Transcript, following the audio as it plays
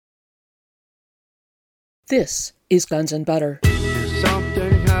This is Guns and Butter. There's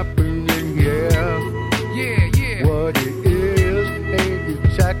something happening here. Yeah. What it is ain't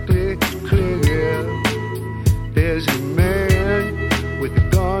exactly clear. There's a man with a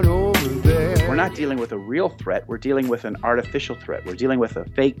gun over there. We're not dealing with a real threat. We're dealing with an artificial threat. We're dealing with a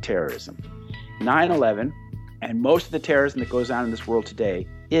fake terrorism. 9/11 and most of the terrorism that goes on in this world today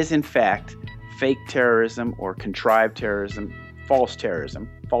is, in fact, fake terrorism or contrived terrorism, false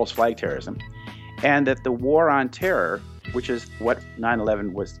flag terrorism. And that the war on terror, which is what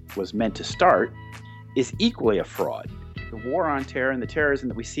 9/11 was meant to start, is equally a fraud. The war on terror and the terrorism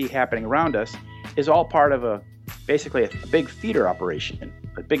that we see happening around us is all part of basically a big theater operation,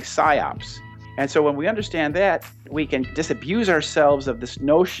 a big psyops. And so when we understand that, we can disabuse ourselves of this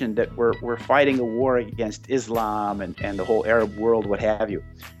notion that we're fighting a war against Islam and the whole Arab world, what have you.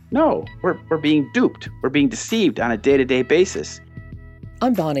 No, we're being duped. We're being deceived on a day-to-day basis.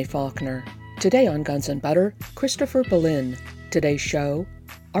 I'm Bonnie Faulkner. Today on Guns and Butter, Christopher Bollyn. Today's show,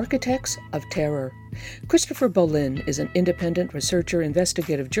 Architects of Terror. Christopher Bollyn is an independent researcher,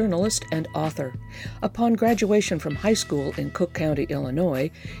 investigative journalist, and author. Upon graduation from high school in Cook County, Illinois,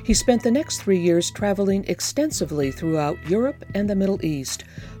 he spent the next 3 years traveling extensively throughout Europe and the Middle East,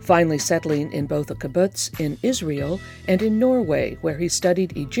 finally settling in both a kibbutz in Israel and in Norway, where he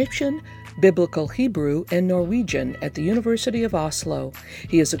studied Egyptian, Biblical Hebrew, and Norwegian at the University of Oslo.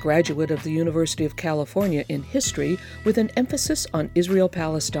 He is a graduate of the University of California in history with an emphasis on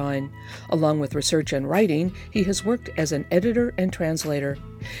Israel-Palestine. Along with research and writing, he has worked as an editor and translator.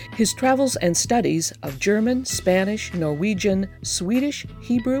 His travels and studies of German, Spanish, Norwegian, Swedish,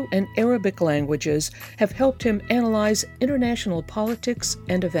 Hebrew, and Arabic languages have helped him analyze international politics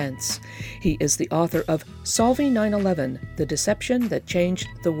and events. He is the author of Solving 9/11, The Deception That Changed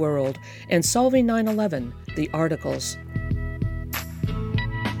the World, and Solving 9/11, The Articles.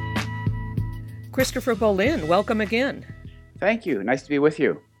 Christopher Bollyn, welcome again. Thank you. Nice to be with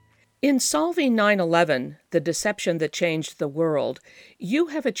you. In Solving 9/11, The Deception That Changed the World, you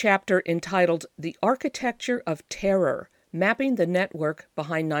have a chapter entitled The Architecture of Terror, Mapping the Network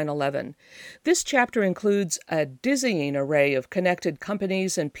Behind 9/11. This chapter includes a dizzying array of connected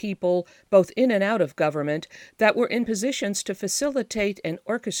companies and people, both in and out of government, that were in positions to facilitate and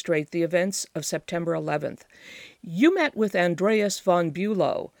orchestrate the events of September 11th. You met with Andreas von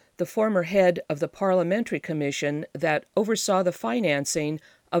Bülow, the former head of the parliamentary commission that oversaw the financing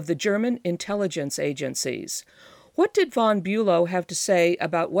of the German intelligence agencies. What did von Bülow have to say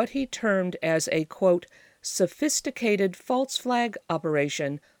about what he termed as a, quote, sophisticated false flag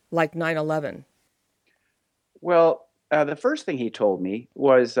operation like 9/11? Well, the first thing he told me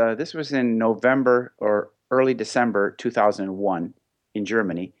was this was in November or early December 2001 in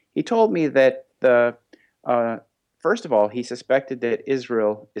Germany. He told me that first of all, he suspected that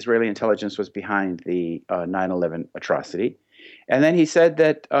Israeli intelligence was behind the 9/11 atrocity. And then he said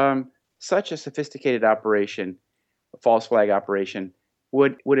that such a sophisticated operation, a false flag operation,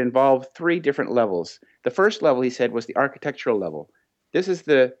 would involve three different levels. The first level, he said, was the architectural level. This is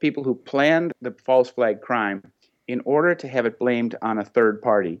the people who planned the false flag crime in order to have it blamed on a third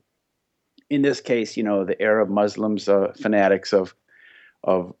party. In this case, the Arab Muslims, fanatics of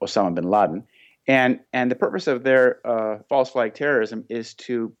Osama bin Laden. And the purpose of their false flag terrorism is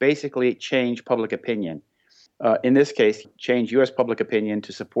to basically change public opinion. In this case, change U.S. public opinion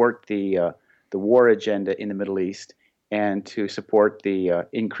to support the war agenda in the Middle East and to support the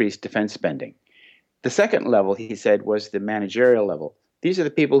increased defense spending. The second level, he said, was the managerial level. These are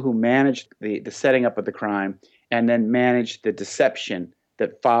the people who managed the setting up of the crime and then managed the deception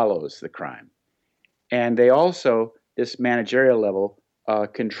that follows the crime. And they also, this managerial level,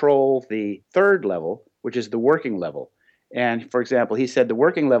 control the third level, which is the working level. And for example, he said the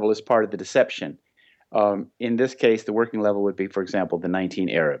working level is part of the deception. In this case, the working level would be, for example, the 19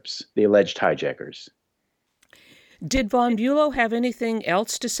 Arabs, the alleged hijackers. Did von Bülow have anything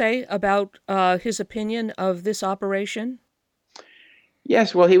else to say about his opinion of this operation?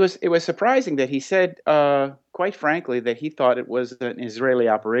 Yes, well, it was surprising that he said, quite frankly, that he thought it was an Israeli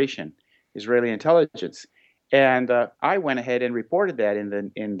operation, Israeli intelligence. And I went ahead and reported that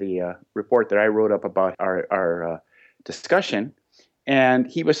in the report that I wrote up about our discussion. And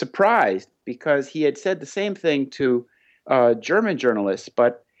he was surprised because he had said the same thing to German journalists,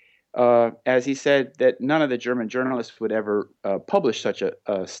 but as he said, that none of the German journalists would ever publish such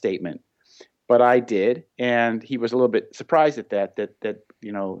a statement. But I did, and he was a little bit surprised at that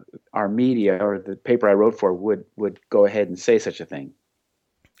our media or the paper I wrote for would go ahead and say such a thing.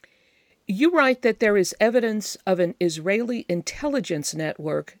 You write that there is evidence of an Israeli intelligence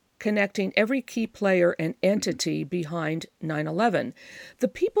network connecting every key player and entity behind 9/11. The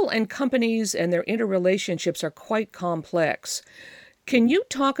people and companies and their interrelationships are quite complex. Can you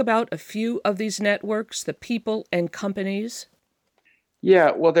talk about a few of these networks, the people and companies?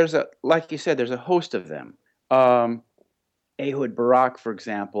 Yeah, well, like you said, there's a host of them. Um, Ehud Barak, for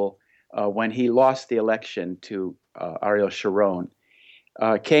example, when he lost the election to Ariel Sharon,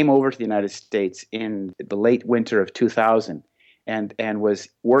 came over to the United States in the late winter of 2000 and was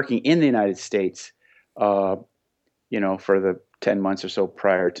working in the United States, uh, for the 10 months or so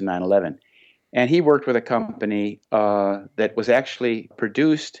prior to 9/11. And he worked with a company that was actually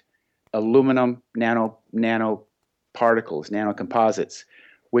produced aluminum nanoparticles, nanocomposites,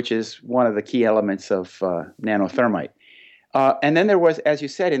 which is one of the key elements of nanothermite. And then there was, as you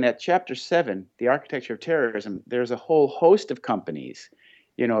said, in that chapter 7, the architecture of terrorism, there's a whole host of companies,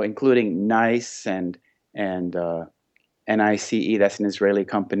 including NICE and NICE, that's an Israeli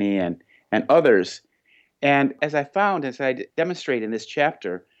company, and others. And as I found, as I demonstrate in this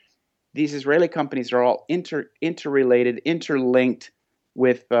chapter, these Israeli companies are all interrelated, interlinked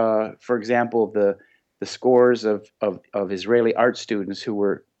with, for example, the scores of Israeli art students who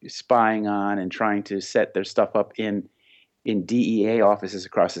were spying on and trying to set their stuff up in DEA offices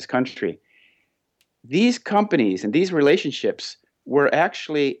across this country. These companies and these relationships were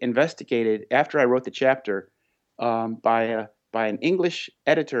actually investigated after I wrote the chapter by an English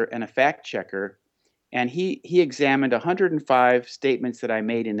editor and a fact checker, and he examined 105 statements that I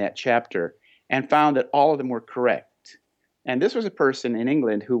made in that chapter and found that all of them were correct. And this was a person in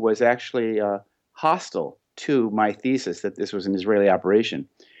England who was actually hostile to my thesis that this was an Israeli operation.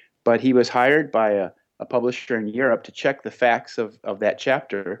 But he was hired by a publisher in Europe to check the facts of that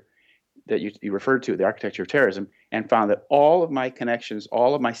chapter that you referred to, the architecture of terrorism, and found that all of my connections,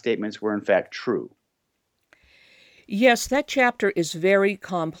 all of my statements were in fact true. Yes, that chapter is very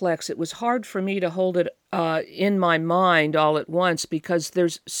complex. It was hard for me to hold it in my mind all at once because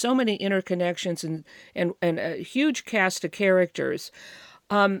there's so many interconnections and a huge cast of characters.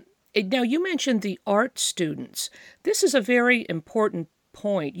 Now, you mentioned the art students. This is a very important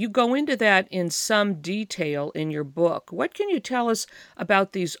point. You go into that in some detail in your book. What can you tell us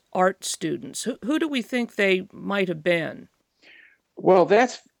about these art students? Who do we think they might have been? Well,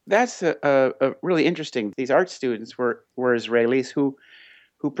 that's a really interesting. These art students were Israelis who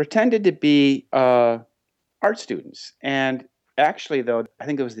pretended to be art students, and actually, though, I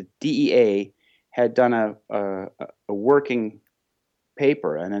think it was the DEA had done a working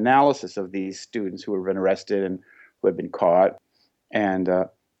paper, an analysis of these students who had been arrested and who had been caught, and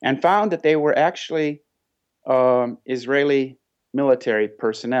found that they were actually Israeli military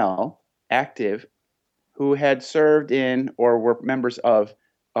personnel, active, who had served in or were members of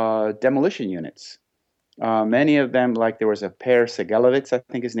demolition units. Many of them, like there was a Per Segelovitz, I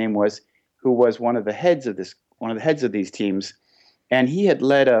think his name was, who was one of the heads of these teams, and he had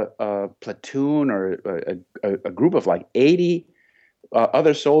led a platoon or a group of like 80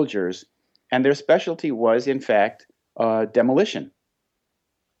 other soldiers, and their specialty was, in fact, demolition.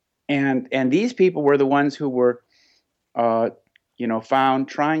 And these people were the ones who were, found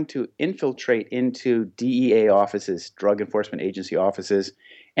trying to infiltrate into DEA offices, Drug Enforcement Agency offices,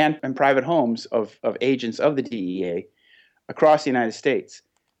 and private homes of agents of the DEA across the United States.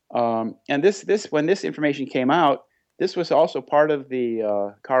 And when this information came out, this was also part of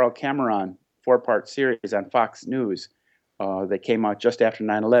the Carl Cameron 4-part series on Fox News that came out just after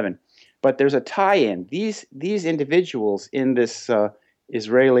 9/11. But there's a tie-in. These individuals in this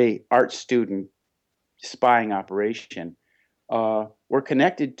Israeli art student spying operation were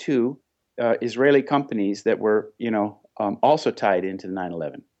connected to Israeli companies that were, also tied into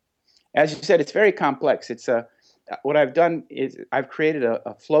 9/11. As you said, it's very complex. It's what I've done is I've created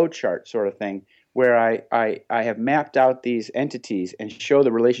a flow chart sort of thing where I have mapped out these entities and show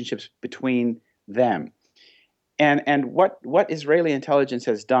the relationships between them. And what Israeli intelligence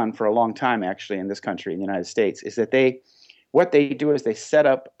has done for a long time, actually, in this country, in the United States, is that what they do is they set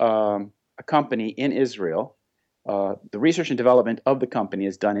up a company in Israel. The research and development of the company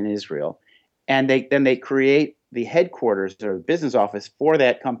is done in Israel, and then they create the headquarters or business office for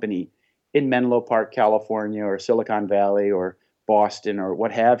that company in Menlo Park, California, or Silicon Valley, or Boston, or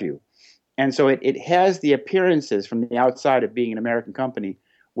what have you. And so it has the appearances from the outside of being an American company,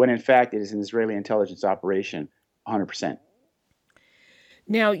 when in fact it is an Israeli intelligence operation, 100%.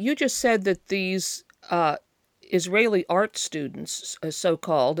 Now, you just said that these Israeli art students,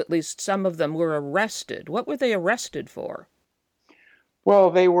 so-called, at least some of them, were arrested. What were they arrested for?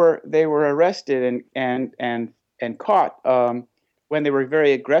 Well, they were arrested and caught when they were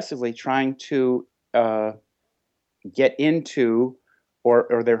very aggressively trying to get into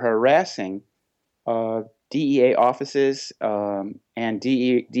or they're harassing DEA offices and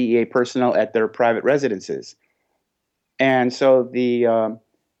DEA personnel at their private residences. And so the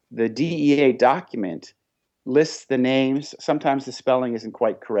DEA document lists the names. Sometimes the spelling isn't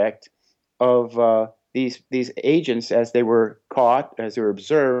quite correct of these agents as they were caught, as they were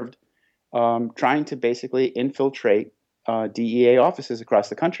observed, trying to basically infiltrate DEA offices across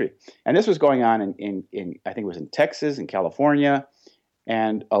the country. And this was going on in I think it was in Texas and California,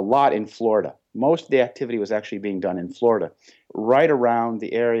 and a lot in Florida. Most of the activity was actually being done in Florida, right around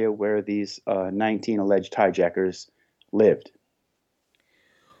the area where these 19 alleged hijackers lived.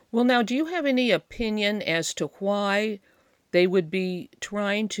 Well, now, do you have any opinion as to why they would be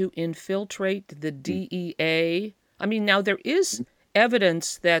trying to infiltrate the DEA? I mean, now there is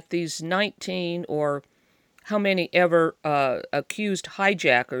evidence that these 19 or how many ever accused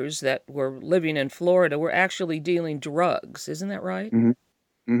hijackers that were living in Florida were actually dealing drugs. Isn't that right? Mm-hmm.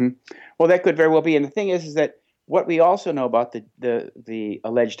 Mm-hmm. Well, that could very well be. And the thing is that what we also know about the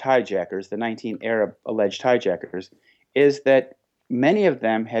alleged hijackers, the 19 Arab alleged hijackers, is that many of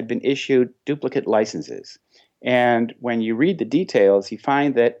them had been issued duplicate licenses. And when you read the details, you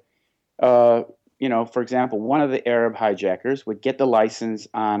find that, for example, one of the Arab hijackers would get the license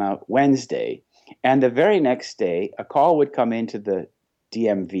on a Wednesday, and the very next day, a call would come into the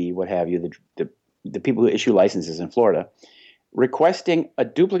DMV, what have you, the people who issue licenses in Florida, requesting a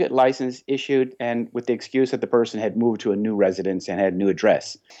duplicate license issued and with the excuse that the person had moved to a new residence and had a new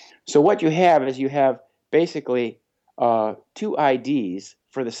address. So what you have is you have basically two IDs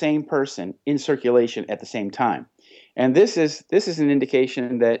for the same person in circulation at the same time. And this is an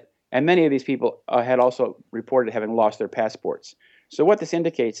indication that, and many of these people had also reported having lost their passports. So what this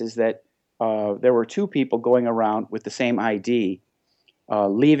indicates is that there were two people going around with the same ID,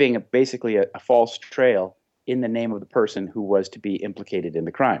 leaving basically a false trail in the name of the person who was to be implicated in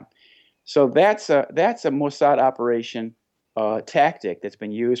the crime. So that's a Mossad operation tactic that's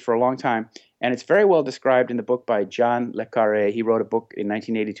been used for a long time, and it's very well described in the book by John Le Carre. He wrote a book in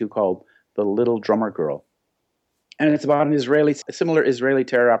 1982 called The Little Drummer Girl, and it's about a similar Israeli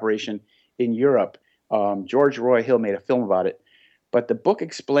terror operation in Europe. George Roy Hill made a film about it, but the book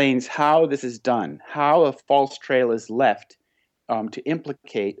explains how this is done, how a false trail is left to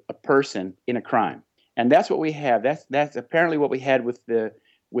implicate a person in a crime. And that's what we have. That's apparently what we had with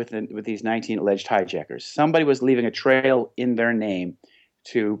these 19 alleged hijackers. Somebody was leaving a trail in their name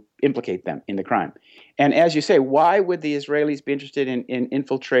to implicate them in the crime. And as you say, why would the Israelis be interested in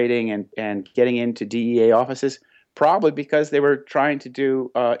infiltrating and getting into DEA offices? Probably because they were trying to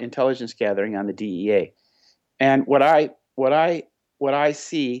do intelligence gathering on the DEA. And what I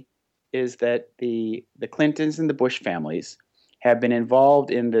see is that the Clintons and the Bush families have been involved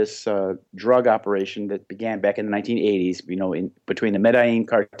in this drug operation that began back in the 1980s, between the Medellin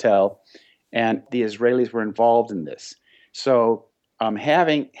cartel and the Israelis were involved in this. So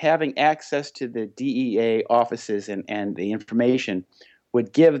having access to the DEA offices and the information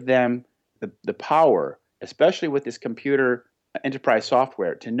would give them the power, especially with this computer enterprise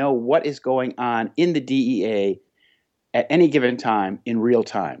software, to know what is going on in the DEA at any given time in real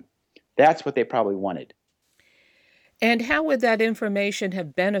time. That's what they probably wanted. And how would that information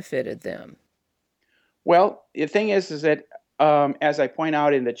have benefited them? Well, the thing is that as I point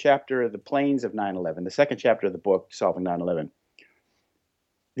out in the chapter of the planes of 9/11, the second chapter of the book, Solving 9/11,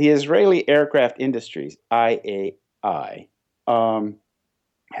 the Israeli Aircraft Industries, IAI,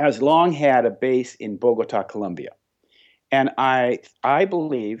 has long had a base in Bogota, Colombia. And I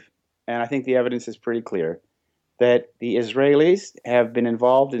believe, and I think the evidence is pretty clear, that the Israelis have been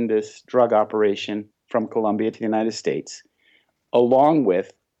involved in this drug operation from Colombia to the United States, along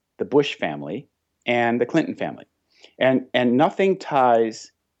with the Bush family and the Clinton family. And nothing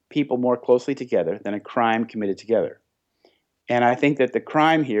ties people more closely together than a crime committed together. And I think that the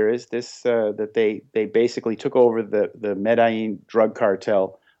crime here is this, that they basically took over the Medellin drug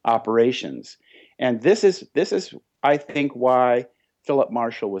cartel operations. And this is I think, why Philip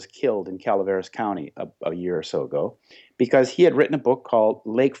Marshall was killed in Calaveras County a year or so ago, because he had written a book called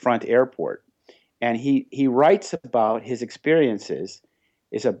Lakefront Airport. And he writes about his experiences.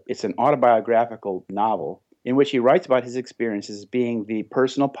 It's an autobiographical novel in which he writes about his experiences being the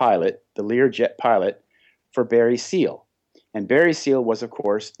personal pilot, the Learjet pilot, for Barry Seal. And Barry Seal was, of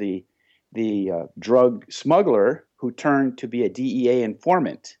course, the drug smuggler who turned to be a DEA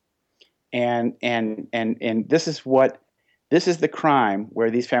informant. And this is the crime where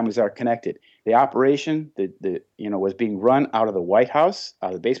these families are connected. The operation was being run out of the White House, out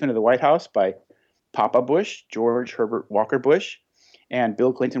of the basement of the White House by Papa Bush, George Herbert Walker Bush, And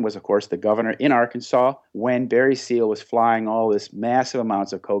Bill Clinton was, of course, the governor in Arkansas when Barry Seal was flying all this massive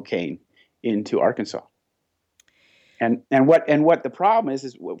amounts of cocaine into Arkansas. And what the problem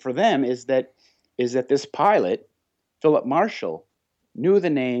is for them is that this pilot, Philip Marshall, knew the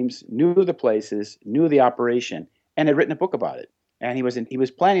names, knew the places, knew the operation, and had written a book about it. And he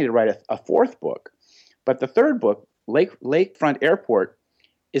was planning to write a fourth book, but the third book, Lakefront Airport,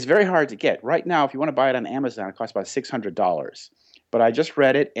 is very hard to get right now. If you want to buy it on Amazon, it costs about $600. But I just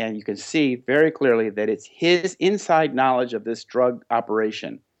read it, and you can see very clearly that it's his inside knowledge of this drug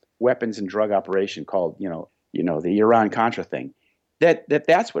operation, weapons and drug operation called the Iran-Contra thing,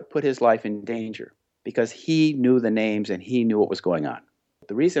 that's what put his life in danger, because he knew the names and he knew what was going on.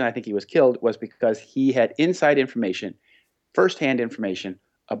 The reason I think he was killed was because he had inside information, firsthand information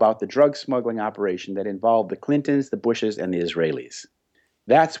about the drug smuggling operation that involved the Clintons, the Bushes, and the Israelis.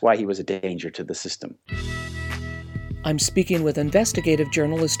 That's why he was a danger to the system. I'm speaking with investigative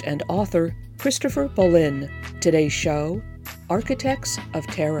journalist and author Christopher Bollyn. Today's show, Architects of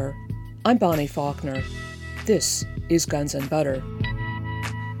Terror. I'm Bonnie Faulkner. This is Guns and Butter.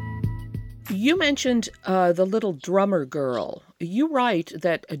 You mentioned the little drummer girl. You write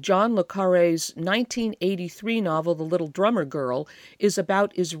that John le Carré's 1983 novel, The Little Drummer Girl, is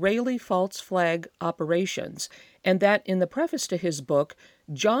about Israeli false flag operations, and that in the preface to his book,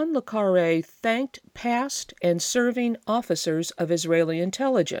 John le Carré thanked past and serving officers of Israeli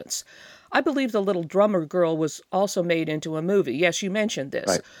intelligence. I believe The Little Drummer Girl was also made into a movie. Yes, you mentioned this.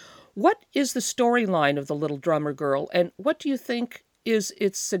 Right. What is the storyline of The Little Drummer Girl, and what do you think is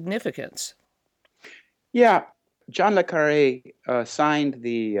its significance? Yeah, John le Carré signed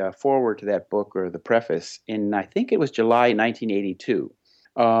the foreword to that book, or the preface, in, I think it was July 1982.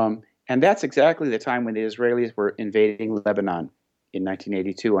 And that's exactly the time when the Israelis were invading Lebanon in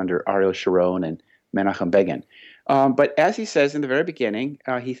 1982 under Ariel Sharon and Menachem Begin. But as he says in the very beginning,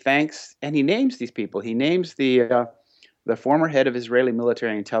 he thanks and he names these people. He names the former head of Israeli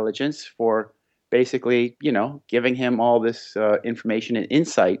military intelligence for basically, giving him all this information and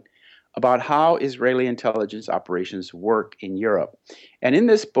insight about how Israeli intelligence operations work in Europe. And in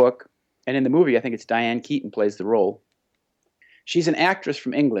this book, and in the movie, I think it's Diane Keaton plays the role. She's an actress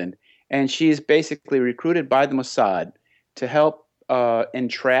from England, and she's basically recruited by the Mossad to help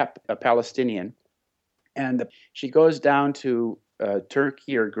entrap a Palestinian. And she goes down to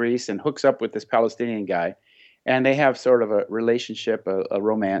Turkey or Greece and hooks up with this Palestinian guy, and they have sort of a relationship, a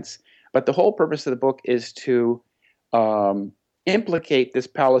romance. But the whole purpose of the book is to implicate this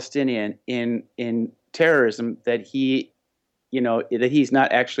Palestinian in terrorism that he's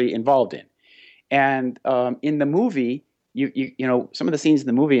not actually involved in. And in the movie, some of the scenes in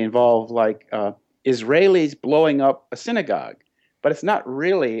the movie involve Israelis blowing up a synagogue, but it's not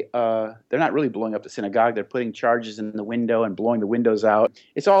really. They're not really blowing up the synagogue. They're putting charges in the window and blowing the windows out.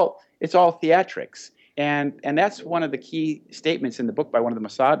 It's all theatrics, and that's one of the key statements in the book by one of the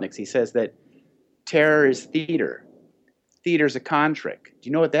Mossadniks. He says that terror is theater. Theater's a con trick. Do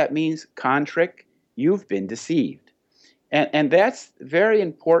you know what that means? Con trick? You've been deceived. And that's very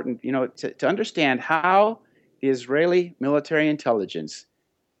important, to understand how the Israeli military intelligence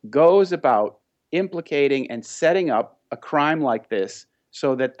goes about implicating and setting up a crime like this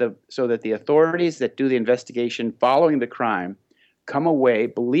so that the authorities that do the investigation following the crime come away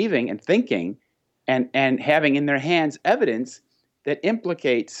believing and thinking and having in their hands evidence that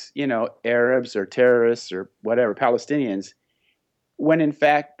implicates, Arabs or terrorists or whatever, Palestinians, when in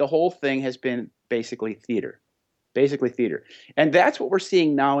fact the whole thing has been basically theater. And that's what we're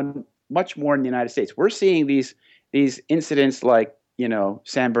seeing now much more in the United States. We're seeing these incidents like,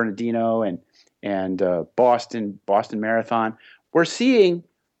 San Bernardino and Boston Marathon. We're seeing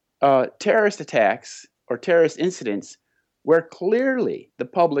terrorist attacks or terrorist incidents where clearly the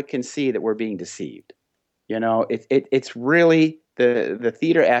public can see that we're being deceived. It's really the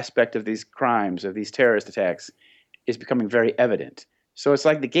theater aspect of these crimes, of these terrorist attacks, is becoming very evident. So it's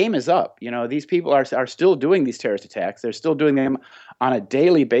like the game is up. These people are still doing these terrorist attacks. They're still doing them on a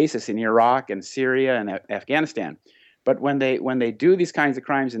daily basis in Iraq and Syria and Afghanistan. But when they do these kinds of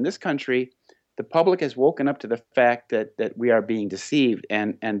crimes in this country, the public has woken up to the fact that we are being deceived,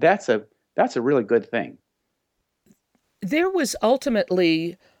 and that's a really good thing. There was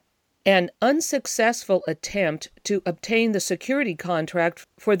ultimately an unsuccessful attempt to obtain the security contract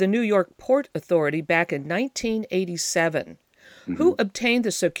for the New York Port Authority back in 1987. Mm-hmm. Who obtained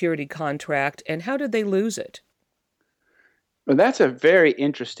the security contract, and how did they lose it? Well, that's a very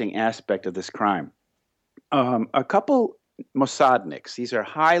interesting aspect of this crime. A couple Mossadniks, these are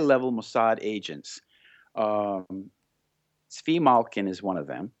high-level Mossad agents. Zvi Malkin is one of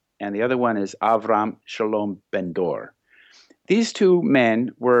them, and the other one is Avram Shalom Ben-Dor. These two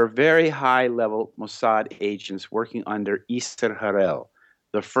men were very high-level Mossad agents working under Isser Harel,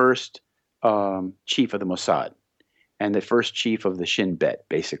 the first chief of the Mossad and the first chief of the Shin Bet,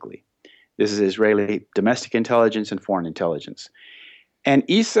 basically. This is Israeli domestic intelligence and foreign intelligence. And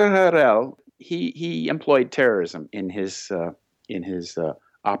Isser Harel, he employed terrorism in his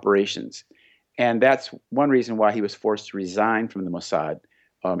operations, and that's one reason why he was forced to resign from the Mossad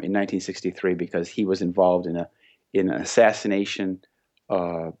in 1963, because he was involved in an assassination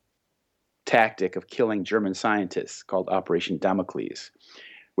tactic of killing German scientists called Operation Damocles,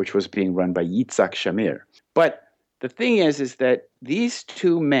 which was being run by Yitzhak Shamir. But the thing is that these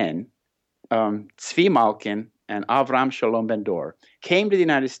two men, Tzvi Malkin and Avram Shalom Ben-Dor, came to the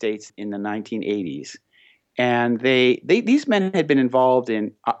United States in the 1980s, and these men had been involved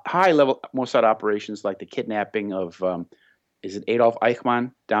in high-level Mossad operations like the kidnapping of is it Adolf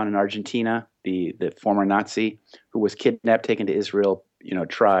Eichmann down in Argentina, the former Nazi who was kidnapped, taken to Israel,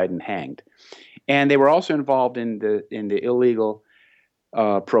 tried and hanged. And they were also involved in the illegal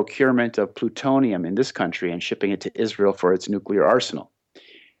procurement of plutonium in this country and shipping it to Israel for its nuclear arsenal.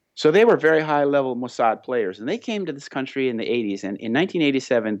 So they were very high-level Mossad players, and they came to this country in the 80s. And in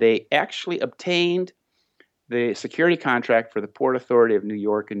 1987, they actually obtained the security contract for the Port Authority of New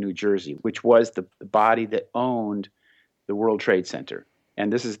York and New Jersey, which was the body that owned the World Trade Center.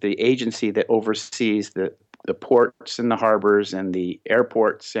 And this is the agency that oversees the ports and the harbors and the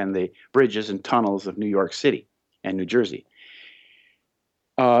airports and the bridges and tunnels of New York City and New Jersey.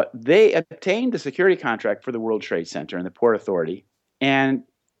 They obtained the security contract for the World Trade Center and the Port Authority, and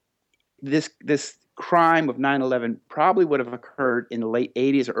this crime of 9/11 probably would have occurred in the late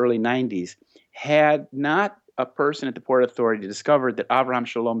 80s or early 90s had not a person at the Port Authority discovered that Avraham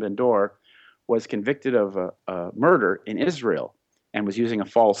Shalom Ben-Dor was convicted of a murder in Israel and was using a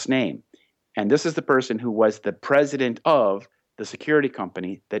false name. And this is the person who was the president of the security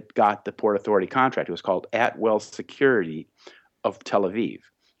company that got the Port Authority contract. It was called Atwell Security of Tel Aviv.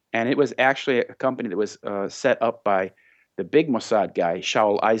 And it was actually a company that was set up by the big Mossad guy,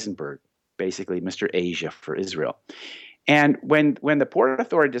 Shaul Eisenberg, basically Mr. Asia for Israel. And when the Port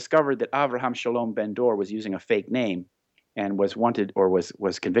Authority discovered that Avraham Shalom Ben-Dor was using a fake name and was wanted or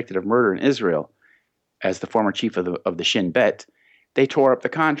was convicted of murder in Israel as the former chief of the Shin Bet, they tore up the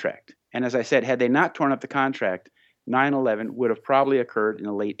contract. And as I said, had they not torn up the contract, 9/11 would have probably occurred in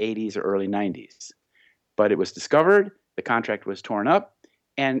the late 80s or early 90s. But it was discovered, the contract was torn up,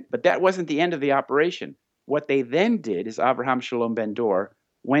 but that wasn't the end of the operation. What they then did is Avraham Shalom Ben-Dor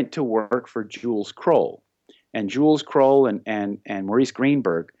went to work for Jules Kroll. And Jules Kroll and Maurice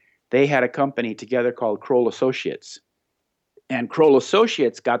Greenberg, they had a company together called Kroll Associates. And Kroll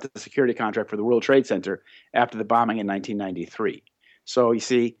Associates got the security contract for the World Trade Center after the bombing in 1993. So you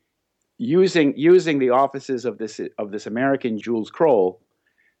see, using the offices of this American Jules Kroll,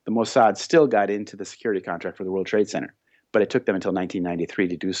 the Mossad still got into the security contract for the World Trade Center. But it took them until 1993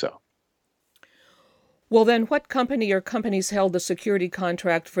 to do so. Well, then, what company or companies held the security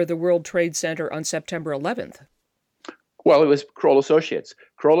contract for the World Trade Center on September 11th? Well, it was Kroll Associates.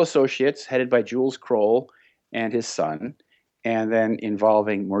 Kroll Associates, headed by Jules Kroll and his son, and then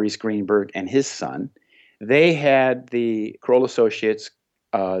involving Maurice Greenberg and his son. They had the Kroll Associates.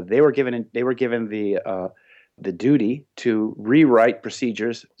 They were given the duty to rewrite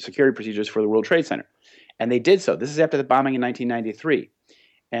security procedures for the World Trade Center, and they did so. This is after the bombing in 1993.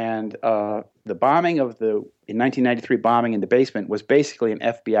 And the bombing in 1993 bombing in the basement was basically an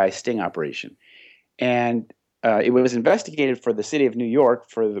FBI sting operation. And it was investigated for the city of New York,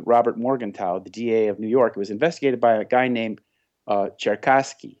 for Robert Morgenthau, the DA of New York. It was investigated by a guy named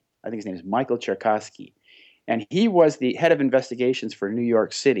Cherkasky. I think his name is Michael Cherkasky. And he was the head of investigations for New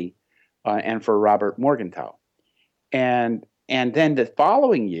York City and for Robert Morgenthau. And then the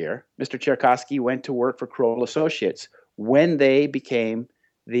following year, Mr. Cherkasky went to work for Kroll Associates when they became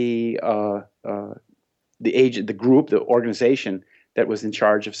the organization that was in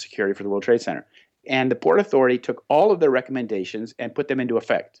charge of security for the World Trade Center. And the Port Authority took all of their recommendations and put them into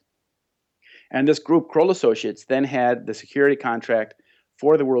effect. And this group, Kroll Associates, then had the security contract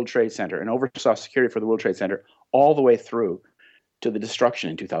for the World Trade Center and oversaw security for the World Trade Center all the way through to the destruction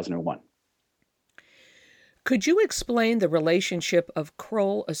in 2001. Could you explain the relationship of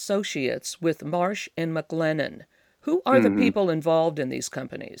Kroll Associates with Marsh and McLennan? Who are the people involved in these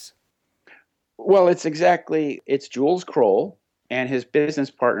companies? Well, it's Jules Kroll and his business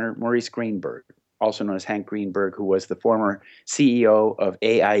partner, Maurice Greenberg, also known as Hank Greenberg, who was the former CEO of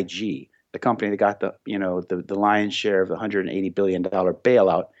AIG, the company that got the lion's share of the $180 billion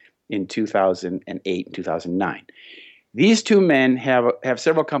bailout in 2008 and 2009. These two men have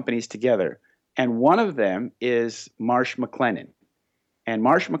several companies together, And one of them is Marsh McLennan. And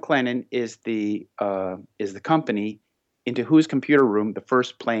Marsh McLennan is the company into whose computer room the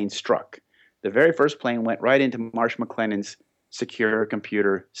first plane struck. The very first plane went right into Marsh McLennan's secure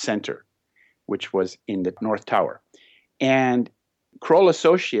computer center, which was in the North Tower. And Kroll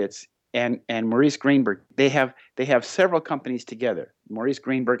Associates and Maurice Greenberg, they have several companies together. Maurice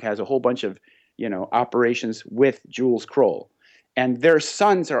Greenberg has a whole bunch of operations with Jules Kroll, and their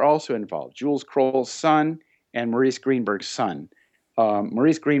sons are also involved. Jules Kroll's son and Maurice Greenberg's son.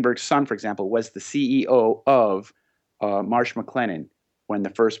 Maurice Greenberg's son, for example, was the CEO of Marsh McLennan when the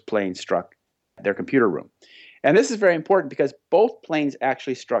first plane struck their computer room. And this is very important because both planes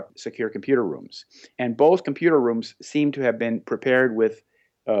actually struck secure computer rooms. And both computer rooms seem to have been prepared with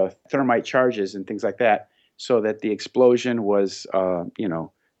thermite charges and things like that, so that the explosion was,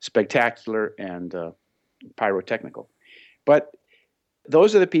 spectacular and pyrotechnical. But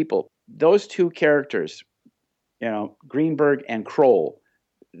those are the people, those two characters, Greenberg and Kroll,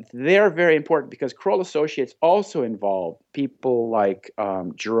 they're very important because Kroll Associates also involved people like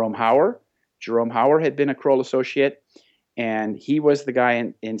Jerome Hauer. Jerome Hauer had been a Kroll associate, and he was the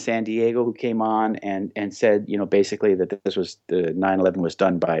guy in San Diego who came on and said, basically that this was the 9/11 was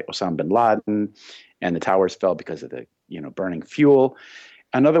done by Osama bin Laden, and the towers fell because of the burning fuel.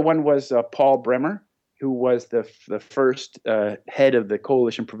 Another one was Paul Bremer, who was the first head of the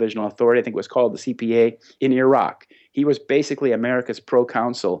Coalition Provisional Authority. I think it was called the CPA in Iraq. He was basically America's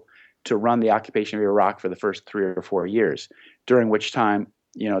pro-counsel to run the occupation of Iraq for the first 3 or 4 years, during which time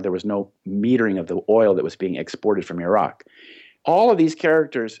there was no metering of the oil that was being exported from Iraq. All of these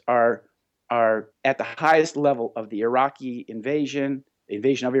characters are at the highest level of the Iraqi invasion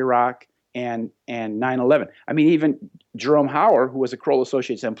of Iraq, and 9/11. I mean, even Jerome Hauer, who was a Kroll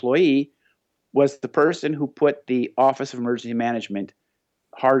Associates employee, was the person who put the Office of Emergency Management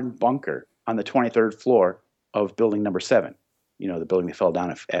hardened bunker on the 23rd floor of building number 7, the building that fell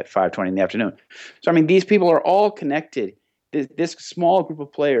down at 5:20 in the afternoon. So, I mean, these people are all connected. This small group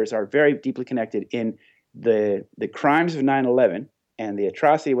of players are very deeply connected in the crimes of 9/11 and the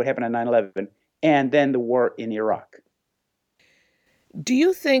atrocity of what happened on 9/11, and then the war in Iraq. Do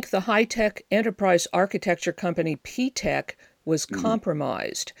you think the high-tech enterprise architecture company P-Tech was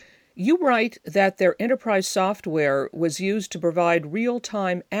compromised? You write that their enterprise software was used to provide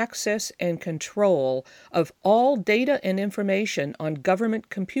real-time access and control of all data and information on government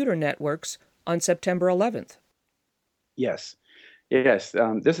computer networks on September 11th. Yes.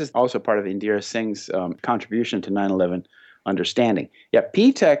 This is also part of Indira Singh's contribution to 9/11 understanding. Yeah,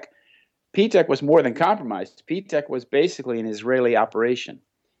 P-Tech was more than compromised. P-Tech was basically an Israeli operation,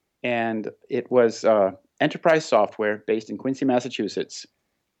 and it was enterprise software based in Quincy, Massachusetts.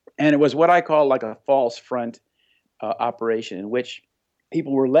 And it was what I call like a false front operation, in which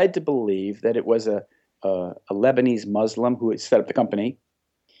people were led to believe that it was a Lebanese Muslim who had set up the company,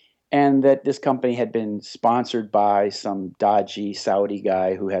 and that this company had been sponsored by some dodgy Saudi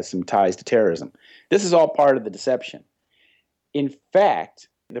guy who has some ties to terrorism. This is all part of the deception. In fact,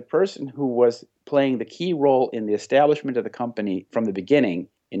 the person who was playing the key role in the establishment of the company from the beginning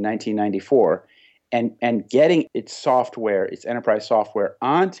in 1994 and getting its software, its enterprise software,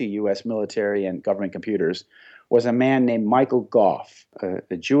 onto U.S. military and government computers was a man named Michael Goff,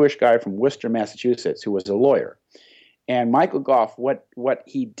 a Jewish guy from Worcester, Massachusetts, who was a lawyer. And Michael Goff, what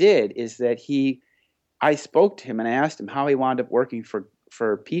he did is that I spoke to him and I asked him how he wound up working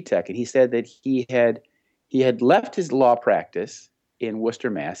for P-Tech, and he said that he had left his law practice in Worcester,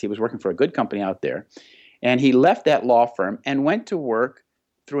 Mass. He was working for a good company out there, and he left that law firm and went to work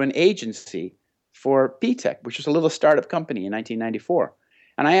through an agency for P-Tech, which was a little startup company in 1994.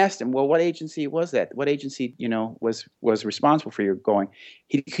 And I asked him, well, what agency was that? What agency, was responsible for your going?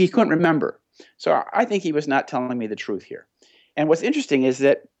 He couldn't remember. So I think he was not telling me the truth here. And what's interesting is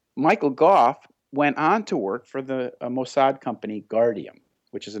that Michael Goff went on to work for the Mossad company Guardium,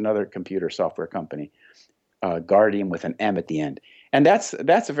 which is another computer software company, Guardium with an M at the end. And that's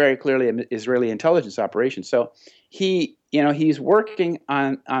a very clearly an Israeli intelligence operation. So he's working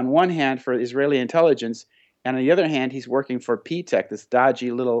on one hand for Israeli intelligence, and on the other hand, he's working for P-Tech, this dodgy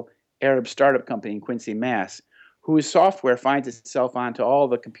little Arab startup company in Quincy, Mass., whose software finds itself onto all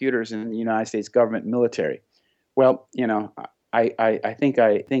the computers in the United States government and military. Well, I think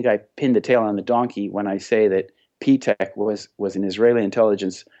I pinned the tail on the donkey when I say that P-Tech was an Israeli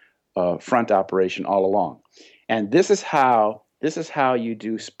intelligence front operation all along. And this is how you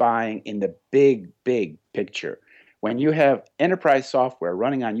do spying in the big picture. When you have enterprise software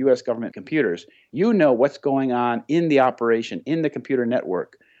running on U.S. government computers, you know what's going on in the operation, in the computer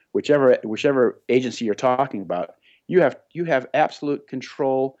network, whichever agency you're talking about. You have absolute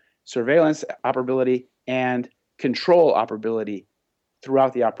control surveillance operability, and control operability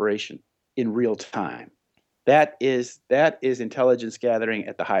throughout the operation in real time. That is intelligence gathering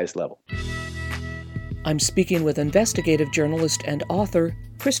at the highest level. I'm speaking with investigative journalist and author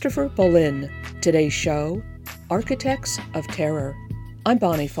Christopher Bollyn. Today's show, Architects of Terror. I'm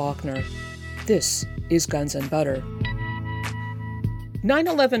Bonnie Faulkner. This is Guns and Butter.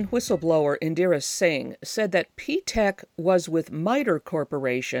 9/11 whistleblower Indira Singh said that P-Tech was with MITRE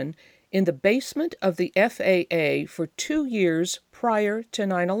Corporation in the basement of the FAA for 2 years prior to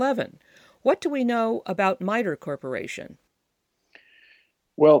 9/11. What do we know about MITRE Corporation?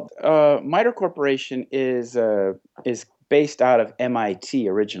 Well, MITRE Corporation is based out of MIT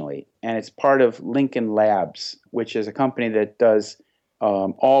originally, and it's part of Lincoln Labs, which is a company that does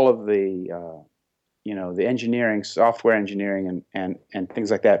all of the the engineering, software engineering, and things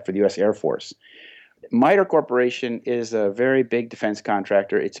like that for the U.S. Air Force. MITRE Corporation is a very big defense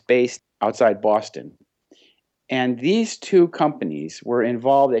contractor. It's based outside Boston, and these two companies were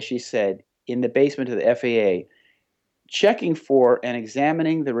involved, as she said, in the basement of the FAA, checking for and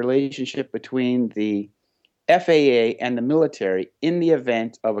examining the relationship between the FAA and the military in the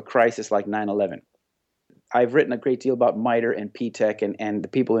event of a crisis like 9/11. I've written a great deal about MITRE and P-Tech and the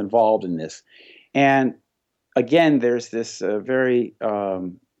people involved in this. And again, there's this very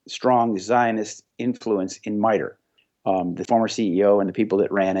strong Zionist influence in MITRE. The former CEO and the people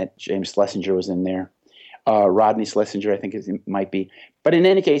that ran it, James Schlesinger was in there. Rodney Schlesinger, I think it might be. But in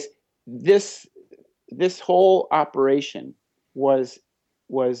any case, this whole operation was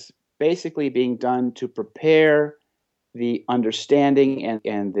basically being done to prepare the understanding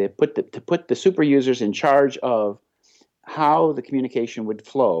and to put the super users in charge of how the communication would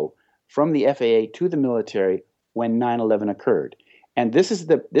flow from the FAA to the military when 9/11 occurred. And this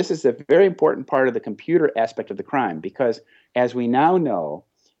is a very important part of the computer aspect of the crime, because as we now know,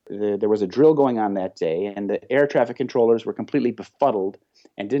 there was a drill going on that day, and the air traffic controllers were completely befuddled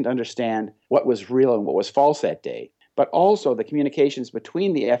and didn't understand what was real and what was false that day. But also the communications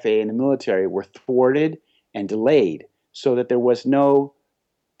between the FAA and the military were thwarted and delayed so that there was no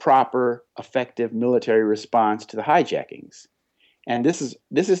proper, effective military response to the hijackings. And this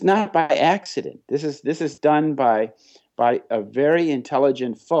is not by accident. This is done by a very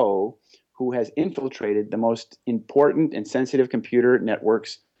intelligent foe who has infiltrated the most important and sensitive computer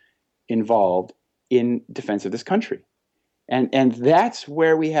networks involved in defense of this country. And that's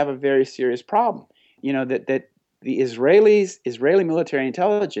where we have a very serious problem. That the Israeli military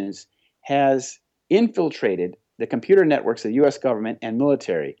intelligence has infiltrated the computer networks of the U.S. government and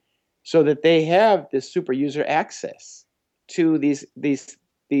military so that they have this super user access to these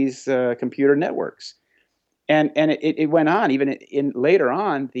computer networks. And it went on, even later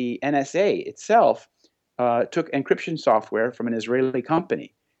on, the NSA itself took encryption software from an Israeli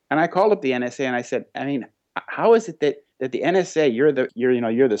company. And I called up the NSA and I said, how is it that the NSA, you're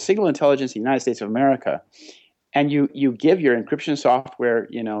the signal intelligence of the United States of America, and you give your encryption software,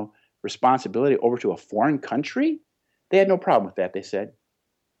 responsibility over to a foreign country? They had no problem with that, they said.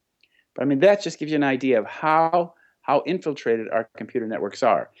 But that just gives you an idea of how infiltrated our computer networks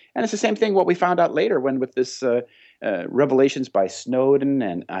are. And it's the same thing what we found out later with this revelations by Snowden,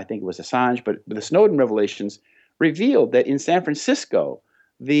 and I think it was Assange, but the Snowden revelations revealed that in San Francisco,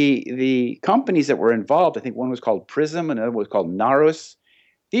 the companies that were involved, I think one was called Prism and another was called Narus.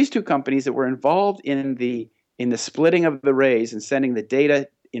 These two companies that were involved in the splitting of the rays and sending the data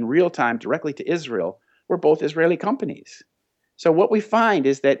in real time directly to Israel were both Israeli companies. So what we find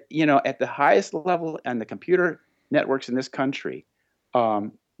is that, at the highest level and the computer networks in this country,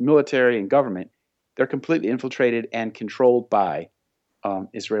 military and government, they're completely infiltrated and controlled by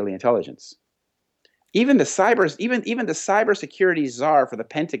Israeli intelligence. Even the cybersecurity czar for the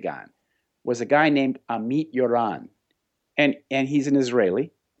Pentagon was a guy named Amit Yoran, and he's an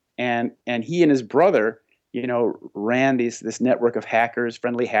Israeli, and he and his brother, ran this network of hackers,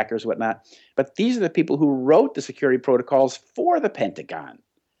 friendly hackers, whatnot. But these are the people who wrote the security protocols for the Pentagon,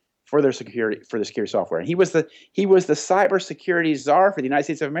 for the security software. And he was the cybersecurity czar for the United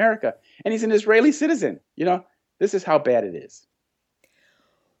States of America, and he's an Israeli citizen. This is how bad it is.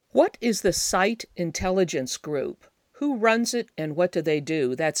 What is the Site Intelligence Group? Who runs it and what do they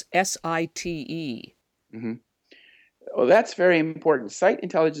do? That's SITE. Mm-hmm. Well, that's very important. Site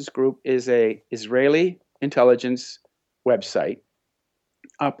Intelligence Group is a Israeli intelligence website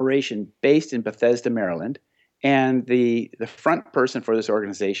operation based in Bethesda, Maryland. And the front person for this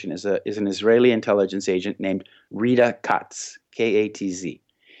organization is an Israeli intelligence agent named Rita Katz, Katz.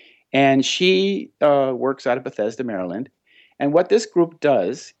 And she works out of Bethesda, Maryland. And what this group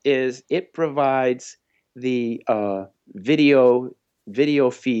does is it provides the video video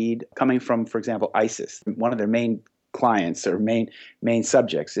feed coming from, for example, ISIS. One of their main clients or main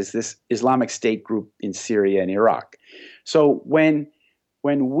subjects is this Islamic State group in Syria and Iraq. So when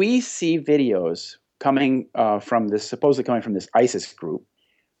we see videos coming supposedly coming from this ISIS group,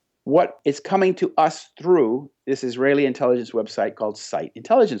 what is coming to us through this Israeli intelligence website called Site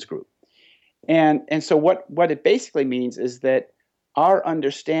Intelligence Group. And so what it basically means is that our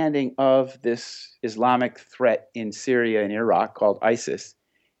understanding of this Islamic threat in Syria and Iraq called ISIS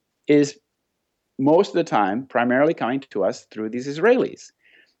is most of the time primarily coming to us through these Israelis.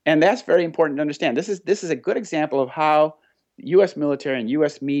 And that's very important to understand. This is a good example of how the U.S. military and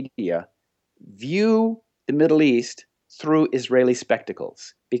U.S. media view the Middle East through Israeli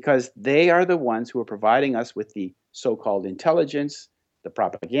spectacles, because they are the ones who are providing us with the so-called intelligence, the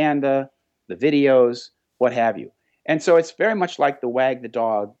propaganda, the videos, what have you. And so it's very much like the wag the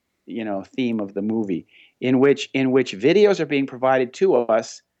dog, theme of the movie, in which videos are being provided to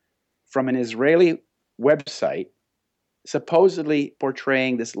us from an Israeli website, supposedly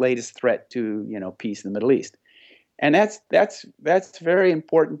portraying this latest threat to peace in the Middle East. And that's very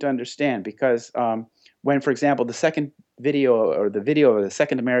important to understand, because when, for example, the second video or the video of the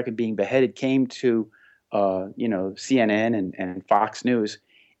second American being beheaded came to CNN and Fox News,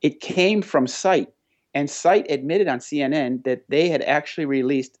 it came from Site. And Site admitted on CNN that they had actually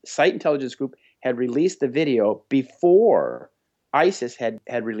released, Site Intelligence Group had released the video before ISIS had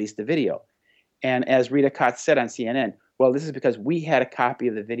released the video. And as Rita Katz said on CNN, well, this is because we had a copy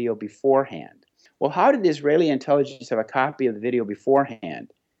of the video beforehand. Well, how did Israeli intelligence have a copy of the video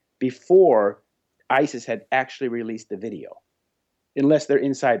beforehand, before ISIS had actually released the video, unless they're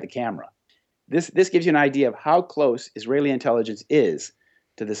inside the camera? This gives you an idea of how close Israeli intelligence is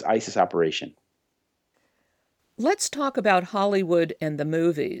to this ISIS operation. Let's talk about Hollywood and the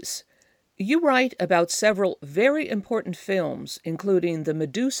movies. You write about several very important films, including The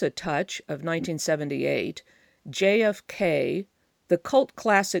Medusa Touch of 1978, JFK, the cult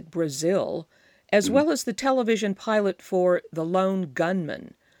classic Brazil, as well as the television pilot for The Lone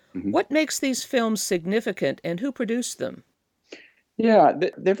Gunman. Mm-hmm. What makes these films significant, and who produced them? Yeah,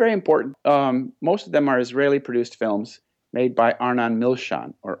 they're very important. Most of them are Israeli-produced films made by Arnon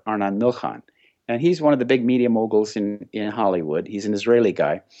Milchan. And he's one of the big media moguls in Hollywood. He's an Israeli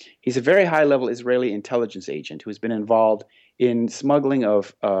guy. He's a very high-level Israeli intelligence agent who's been involved in smuggling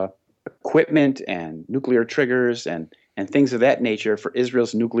of equipment and nuclear triggers and things of that nature for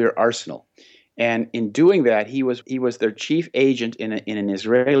Israel's nuclear arsenal. And in doing that, he was their chief agent in an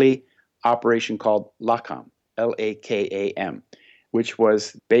Israeli operation called LAKAM, L-A-K-A-M, which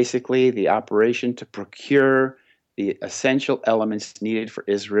was basically the operation to procure the essential elements needed for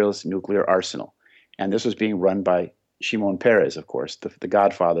Israel's nuclear arsenal. And this was being run by Shimon Peres, of course, the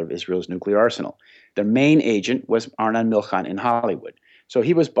godfather of Israel's nuclear arsenal. Their main agent was Arnon Milchan in Hollywood. So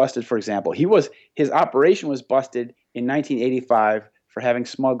he was busted, for example. His operation was busted in 1985 for having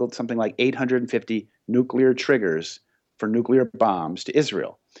smuggled something like 850 nuclear triggers for nuclear bombs to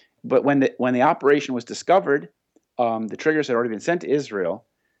Israel. But when the operation was discovered, the triggers had already been sent to Israel.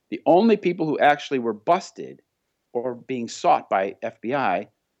 The only people who actually were busted or being sought by FBI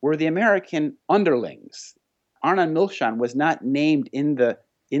were the American underlings. Arnon Milchan was not named in the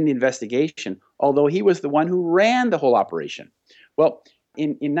investigation, although he was the one who ran the whole operation. Well,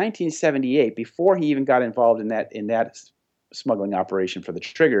 in 1978, before he even got involved in that smuggling operation for the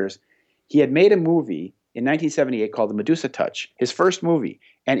triggers, he had made a movie in 1978 called The Medusa Touch, his first movie.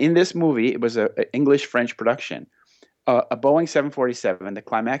 And in this movie, it was an English-French production. A Boeing 747, the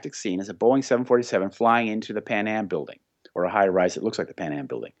climactic scene is a Boeing 747 flying into the Pan Am building, or a high-rise that looks like the Pan Am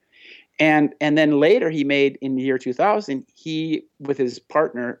building. And then later he made, in the year 2000, he, with his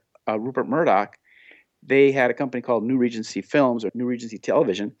partner, Rupert Murdoch, they had a company called New Regency Films, or New Regency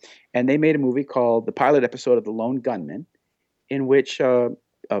Television, and they made a movie called the pilot episode of The Lone Gunman, in which a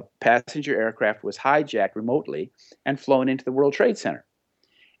passenger aircraft was hijacked remotely and flown into the World Trade Center.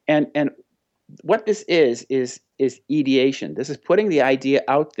 And what this is ideation. This is putting the idea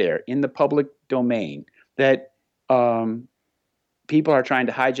out there in the public domain that people are trying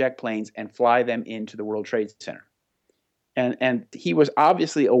to hijack planes and fly them into the World Trade Center. And he was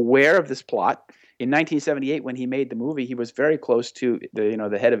obviously aware of this plot. In 1978, when he made the movie, he was very close to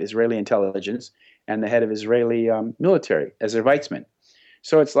the head of Israeli intelligence and the head of Israeli military, Ezer Weizmann.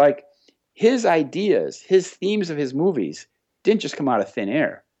 So it's like his ideas, his themes of his movies didn't just come out of thin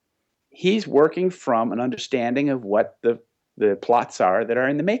air. He's working from an understanding of what the plots are that are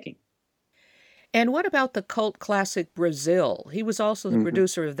in the making. And what about the cult classic Brazil? He was also the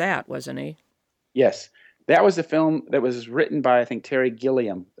producer of that, wasn't he? Yes. That was a film that was written by, I think, Terry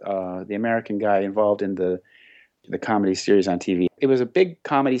Gilliam, the American guy involved in the the comedy series on TV. It was a big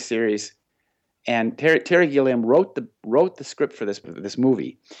comedy series, and Terry Gilliam wrote the script for this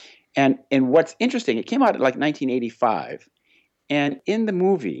movie. And what's interesting, it came out in like 1985, and in the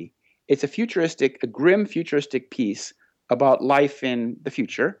movie, it's a grim futuristic piece about life in the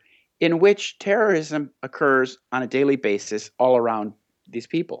future, in which terrorism occurs on a daily basis all around these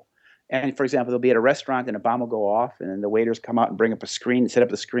people. And for example, they'll be at a restaurant and a bomb will go off, and then the waiters come out and bring up a screen, set up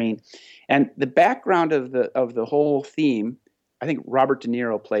the screen. And the background of the whole theme, I think Robert De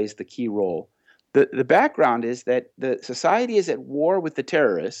Niro plays the key role. The background is that the society is at war with the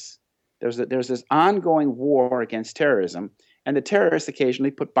terrorists. There's this ongoing war against terrorism, and the terrorists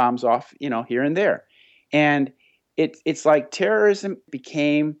occasionally put bombs off, here and there. And it's like terrorism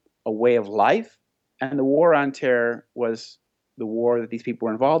became a way of life, and the war on terror was the war that these people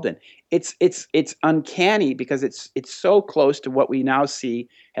were involved in. It's uncanny because it's so close to what we now see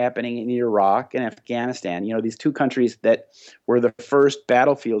happening in Iraq and Afghanistan. These two countries that were the first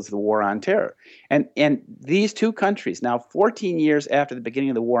battlefields of the war on terror. And these two countries, now 14 years after the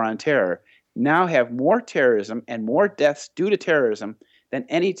beginning of the war on terror, now have more terrorism and more deaths due to terrorism than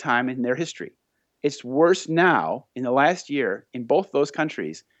any time in their history. It's worse now in the last year in both those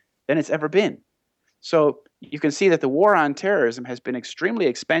countries than it's ever been. So you can see that the war on terrorism has been extremely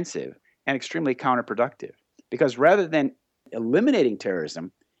expensive and extremely counterproductive, because rather than eliminating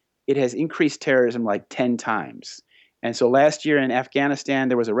terrorism, it has increased terrorism like 10 times. And so last year in Afghanistan,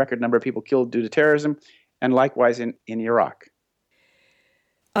 there was a record number of people killed due to terrorism, and likewise in Iraq.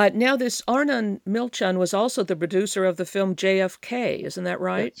 Now, this Arnon Milchan was also the producer of the film JFK, isn't that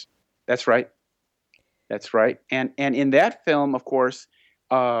right? Yes. That's right. That's right. And in that film, of course,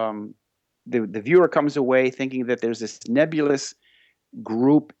 the viewer comes away thinking that there's this nebulous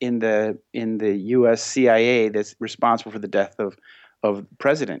group in the U.S. CIA that's responsible for the death of the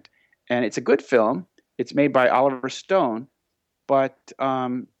president. And it's a good film. It's made by Oliver Stone, but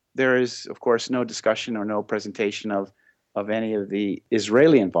there is, of course, no discussion or no presentation of any of the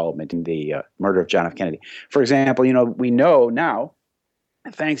Israeli involvement in the murder of John F. Kennedy. For example, we know now,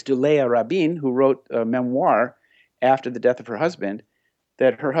 thanks to Leah Rabin, who wrote a memoir after the death of her husband,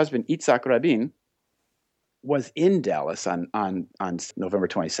 that her husband, Yitzhak Rabin, was in Dallas on November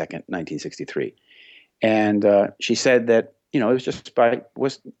 22nd, 1963. And she said that, it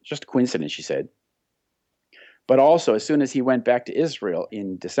was just a coincidence, she said. But also, as soon as he went back to Israel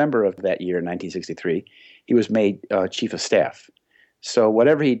in December of that year, 1963, he was made chief of staff. So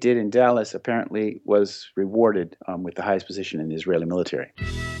whatever he did in Dallas apparently was rewarded with the highest position in the Israeli military.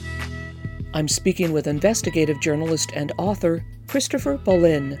 I'm speaking with investigative journalist and author Christopher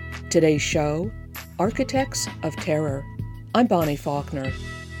Bollyn. Today's show, Architects of Terror. I'm Bonnie Faulkner.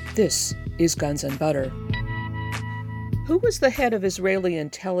 This is Guns and Butter. Who was the head of Israeli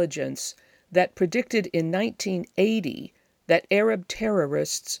intelligence that predicted in 1980 that Arab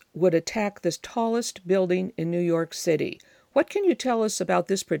terrorists would attack the tallest building in New York City? What can you tell us about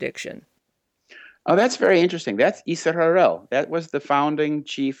this prediction? Oh, that's very interesting. That's Issa Harel. That was the founding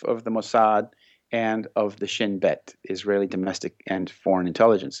chief of the Mossad and of the Shin Bet, Israeli domestic and foreign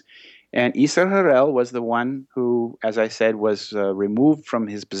intelligence. And Issa Harel was the one who, as I said, was removed from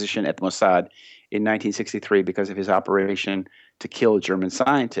his position at the Mossad in 1963 because of his operation to kill German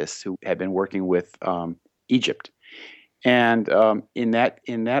scientists who had been working with Egypt. And in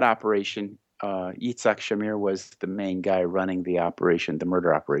that operation, Yitzhak Shamir was the main guy running the operation, the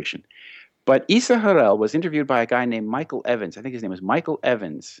murder operation. But Issa Harel was interviewed by a guy named Michael Evans. I think his name was Michael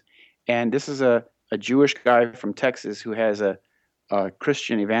Evans. And this is a Jewish guy from Texas who has a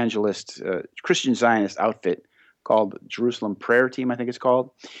Christian evangelist, Christian Zionist outfit called Jerusalem Prayer Team, I think it's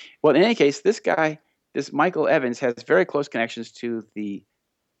called. Well, in any case, this Michael Evans, has very close connections to the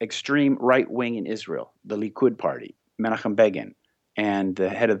extreme right wing in Israel, the Likud party, Menachem Begin, and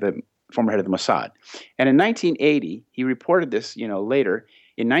the former head of the Mossad. And in 1980, he reported this, later.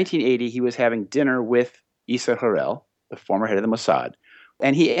 In 1980, he was having dinner with Issa Harel, the former head of the Mossad,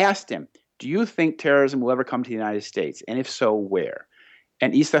 and he asked him, "Do you think terrorism will ever come to the United States? And if so, where?"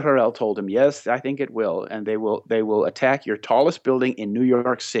 And Issa Harel told him, "Yes, I think it will, and they will attack your tallest building in New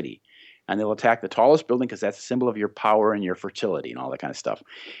York City, and they'll attack the tallest building because that's a symbol of your power and your fertility and all that kind of stuff."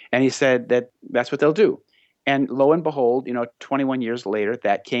 And he said that's what they'll do. And lo and behold, 21 years later,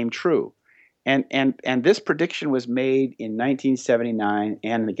 that came true. And this prediction was made in 1979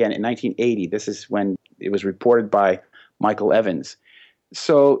 and again in 1980. This is when it was reported by Michael Evans.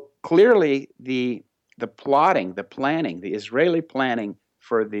 So clearly the plotting, the planning, the Israeli planning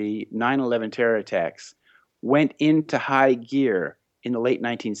for the 9/11 terror attacks went into high gear in the late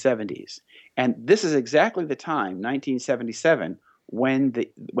 1970s. And this is exactly the time, 1977, when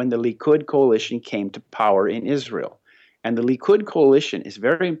the Likud coalition came to power in Israel. And the Likud coalition is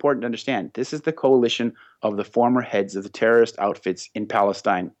very important to understand. This is the coalition of the former heads of the terrorist outfits in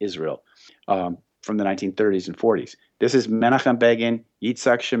Palestine, Israel, from the 1930s and 40s. This is Menachem Begin,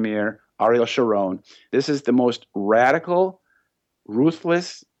 Yitzhak Shamir, Ariel Sharon. This is the most radical,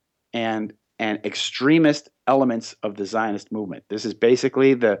 ruthless, and extremist elements of the Zionist movement. This is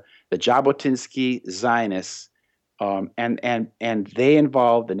basically the Jabotinsky Zionists, and they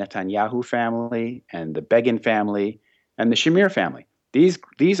involve the Netanyahu family and the Begin family and the Shamir family.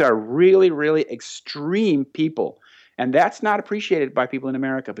 These are really, really extreme people, and that's not appreciated by people in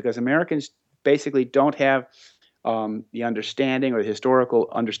America because Americans basically don't have the understanding or the historical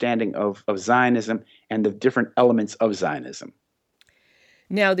understanding of Zionism and the different elements of Zionism.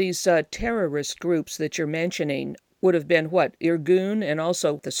 Now, these terrorist groups that you're mentioning would have been what, Irgun and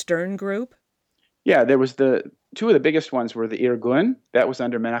also the Stern Group? Yeah, there was two of the biggest ones were the Irgun, that was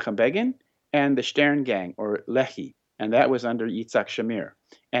under Menachem Begin, and the Stern Gang, or Lehi, and that was under Yitzhak Shamir.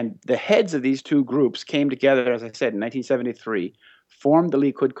 And the heads of these two groups came together, as I said, in 1973, formed the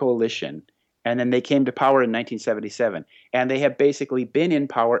Likud coalition, and then they came to power in 1977. And they have basically been in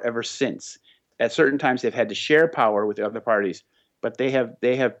power ever since. At certain times, they've had to share power with the other parties, but they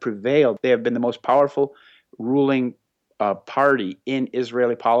have prevailed. They have been the most powerful ruling party in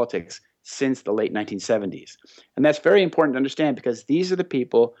Israeli politics since the late 1970s. And that's very important to understand because these are the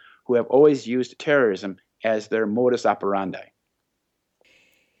people who have always used terrorism as their modus operandi.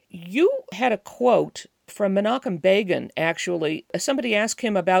 You had a quote from Menachem Begin, actually. Somebody asked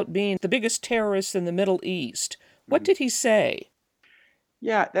him about being the biggest terrorist in the Middle East. What did he say?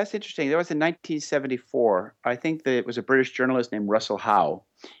 Yeah, that's interesting. That was in 1974. I think that it was a British journalist named Russell Howe.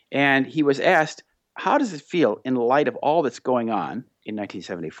 And he was asked, how does it feel in light of all that's going on in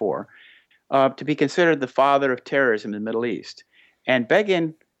 1974 to be considered the father of terrorism in the Middle East? And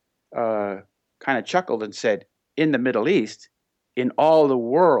Begin kind of chuckled and said, in the Middle East, in all the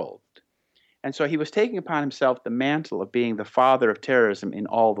world. And so he was taking upon himself the mantle of being the father of terrorism in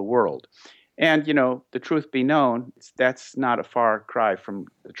all the world. And, the truth be known, that's not a far cry from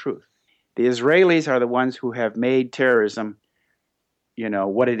the truth. The Israelis are the ones who have made terrorism,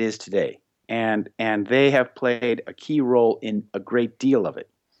 what it is today. And they have played a key role in a great deal of it.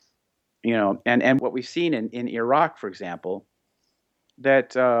 And what we've seen in Iraq, for example,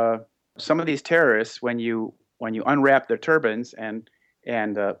 that some of these terrorists, when you unwrap their turbans and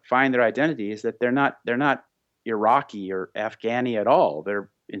find their identity, is that they're not Iraqi or Afghani at all. They're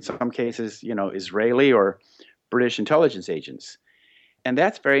in some cases, Israeli or British intelligence agents, and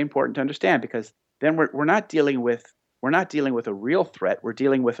that's very important to understand because then we're not dealing with a real threat. We're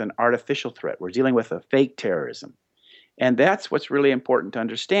dealing with an artificial threat. We're dealing with a fake terrorism, and that's what's really important to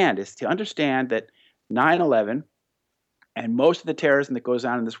understand. Is to understand that 9/11 and most of the terrorism that goes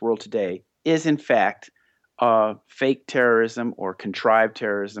on in this world today is in fact fake terrorism or contrived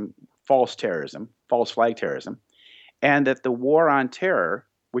terrorism, false flag terrorism, and that the war on terror,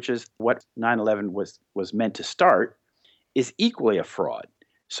 which is what 9/11 was meant to start, is equally a fraud.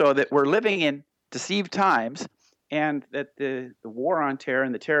 So that we're living in deceived times, and that the war on terror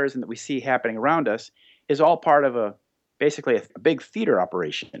and the terrorism that we see happening around us is all part of basically a big theater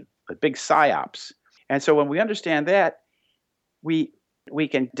operation, a big psyops. And so when we understand that, we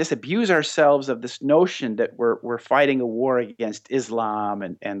can disabuse ourselves of this notion that we're fighting a war against Islam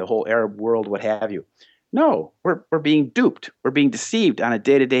and the whole Arab world, what have you. No, we're being duped. We're being deceived on a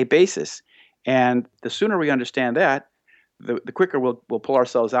day-to-day basis. And the sooner we understand that, the quicker we'll pull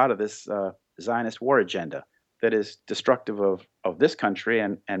ourselves out of this Zionist war agenda that is destructive of this country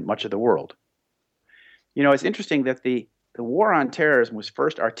and much of the world. It's interesting that the war on terrorism was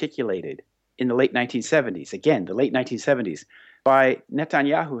first articulated in the late 1970s. Again, the late 1970s, by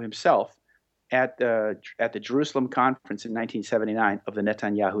Netanyahu himself at the Jerusalem conference in 1979 of the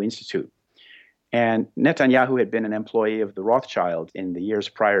Netanyahu Institute. And Netanyahu had been an employee of the Rothschild in the years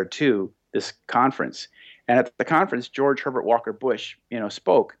prior to this conference. And at the conference, George Herbert Walker Bush,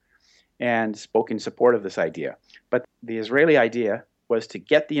 spoke in support of this idea. But the Israeli idea was to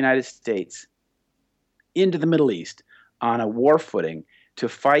get the United States into the Middle East on a war footing to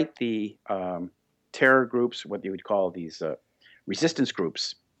fight the terror groups, what you would call these resistance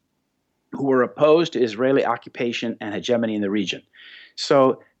groups, who were opposed to Israeli occupation and hegemony in the region.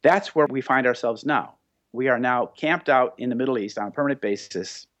 So that's where we find ourselves now. We are now camped out in the Middle East on a permanent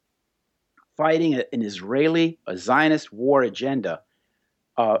basis, fighting a Zionist war agenda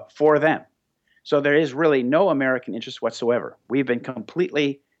for them. So there is really no American interest whatsoever. We've been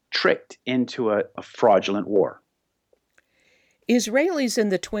completely tricked into a fraudulent war. Israelis in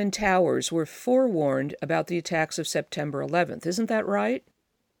the Twin Towers were forewarned about the attacks of September 11th. Isn't that right?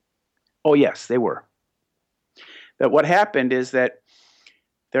 Oh, yes, they were. But what happened is that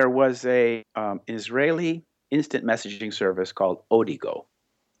there was a Israeli instant messaging service called Odigo.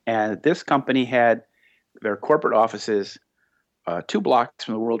 And this company had their corporate offices 2 blocks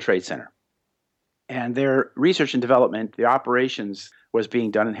from the World Trade Center. And their research and development, the operations, was being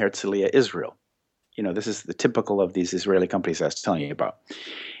done in Herzliya, Israel. You know, this is the typical of these Israeli companies I was telling you about.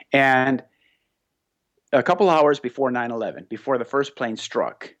 And a couple hours before 9/11, before the first plane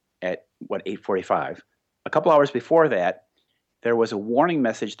struck at, 8:45, a couple hours before that, there was a warning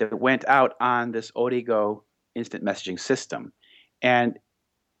message that went out on this Odigo instant messaging system. And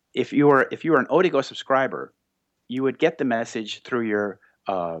if you were an Odigo subscriber, you would get the message through your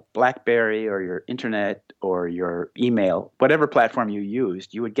BlackBerry or your internet or your email, whatever platform you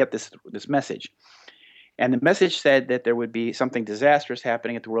used. You would get this message, and the message said that there would be something disastrous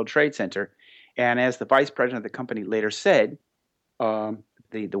happening at the World Trade Center. And as the vice president of the company later said,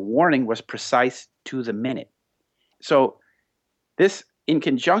 the warning was precise to the minute. So this, in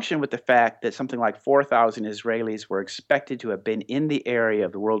conjunction with the fact that something like 4,000 Israelis were expected to have been in the area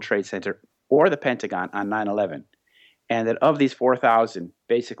of the World Trade Center or the Pentagon on 9/11, and that of these 4,000,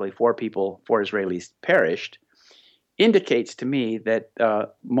 basically 4 Israelis perished, indicates to me that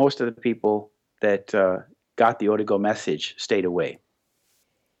most of the people that got the Odigo message stayed away.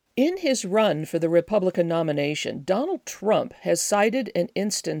 In his run for the Republican nomination, Donald Trump has cited an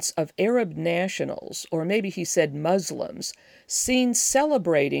instance of Arab nationals, or maybe he said Muslims, seen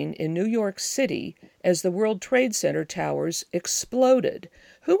celebrating in New York City as the World Trade Center towers exploded.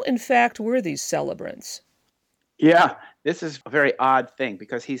 Who, in fact, were these celebrants? Yeah, this is a very odd thing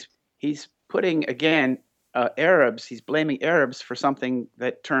because he's putting, again, Arabs. He's blaming Arabs for something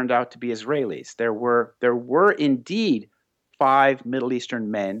that turned out to be Israelis. There were indeed 5 Middle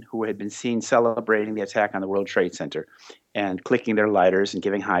Eastern men who had been seen celebrating the attack on the World Trade Center and clicking their lighters and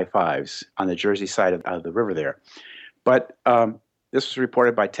giving high fives on the Jersey side of the river there. But this was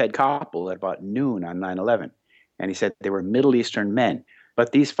reported by Ted Koppel at about noon on 9/11, and he said they were Middle Eastern men.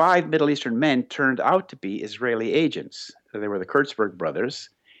 But these 5 Middle Eastern men turned out to be Israeli agents. So they were the Kurtzberg brothers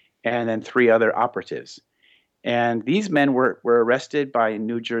and then 3 other operatives. And these men were arrested by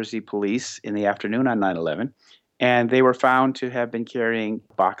New Jersey police in the afternoon on 9/11, and they were found to have been carrying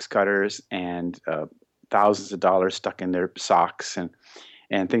box cutters and thousands of dollars stuck in their socks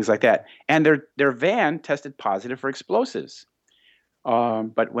and things like that. And their van tested positive for explosives.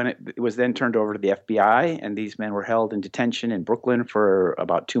 But when it was then turned over to the FBI, and these men were held in detention in Brooklyn for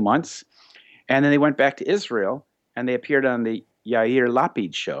about 2 months, and then they went back to Israel, and they appeared on the Yair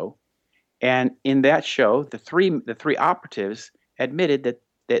Lapid show. And in that show, the three operatives admitted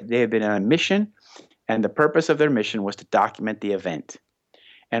that they had been on a mission, and the purpose of their mission was to document the event.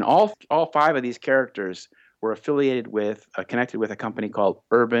 And all 5 of these characters were affiliated with, connected with a company called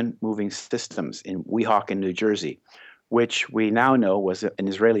Urban Moving Systems in Weehawken, New Jersey, which we now know was an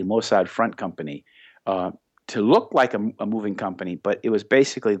Israeli Mossad front company, to look like a moving company, but it was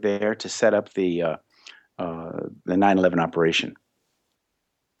basically there to set up the 9/11 operation.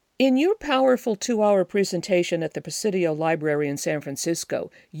 In your powerful 2-hour presentation at the Presidio Library in San Francisco,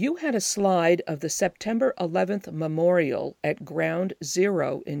 you had a slide of the September 11th memorial at Ground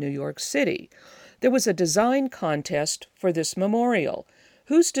Zero in New York City. There was a design contest for this memorial.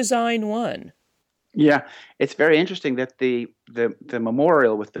 Whose design won? Yeah, it's very interesting that the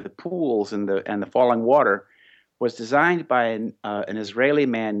memorial with the pools and the falling water was designed by an Israeli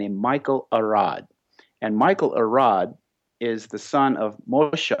man named Michael Arad. And Michael Arad is the son of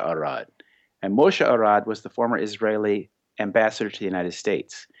Moshe Arad. And Moshe Arad was the former Israeli ambassador to the United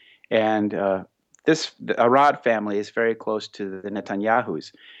States. And the Arad family is very close to the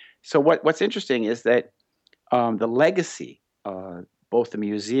Netanyahus. So what's interesting is that the legacy, both the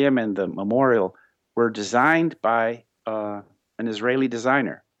museum and the memorial, were designed by an Israeli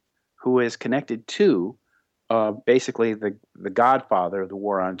designer who is connected to basically the godfather of the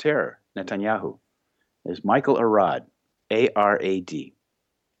war on terror, Netanyahu. There's Michael Arad. Arad.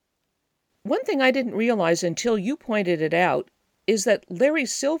 One thing I didn't realize until you pointed it out is that Larry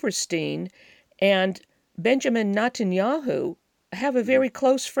Silverstein and Benjamin Netanyahu have a very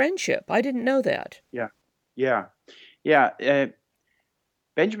close friendship. I didn't know that. Yeah.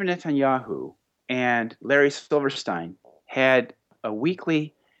 Benjamin Netanyahu and Larry Silverstein had a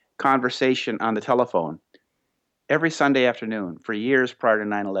weekly conversation on the telephone every Sunday afternoon for years prior to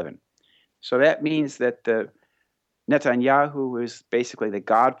 9/11. So that means that Netanyahu, who is basically the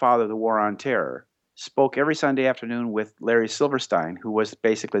godfather of the war on terror, spoke every Sunday afternoon with Larry Silverstein, who was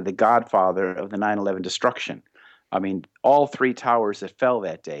basically the godfather of the 9/11 destruction. I mean, all three towers that fell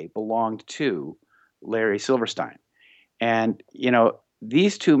that day belonged to Larry Silverstein. And,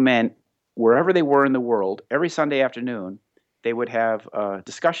 these two men, wherever they were in the world, every Sunday afternoon, they would have a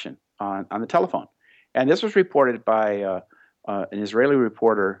discussion on the telephone. And this was reported by an Israeli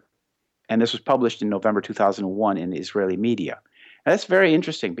reporter, and this was published in November 2001 in the Israeli media. And that's very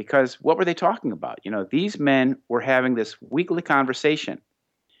interesting because what were they talking about? These men were having this weekly conversation.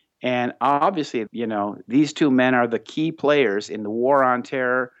 And obviously, these two men are the key players in the war on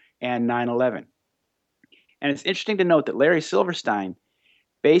terror and 9/11. And it's interesting to note that Larry Silverstein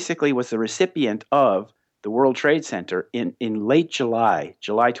basically was the recipient of the World Trade Center in late July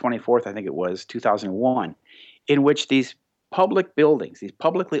 24th, I think it was, 2001, in which these public buildings, these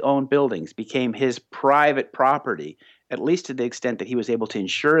publicly owned buildings, became his private property, at least to the extent that he was able to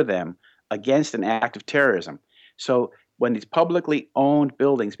insure them against an act of terrorism. So when these publicly owned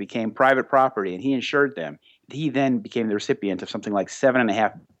buildings became private property and he insured them, he then became the recipient of something like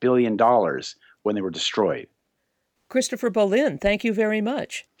 $7.5 billion when they were destroyed. Christopher Bollyn, thank you very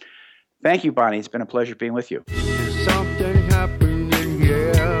much. Thank you, Bonnie. It's been a pleasure being with you. There's something happening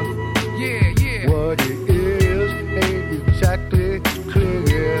here. Yeah. What it is ain't exactly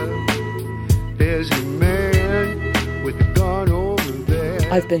clear. There's a man with a gun over there.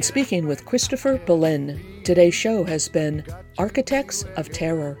 I've been speaking with Christopher Bollyn. Today's show has been Architects of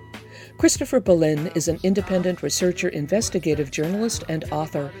Terror. Christopher Bollyn is an independent researcher, investigative journalist, and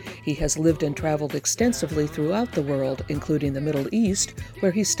author. He has lived and traveled extensively throughout the world, including the Middle East,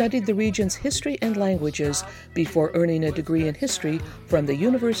 where he studied the region's history and languages before earning a degree in history from the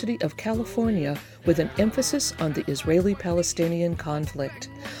University of California with an emphasis on the Israeli-Palestinian conflict.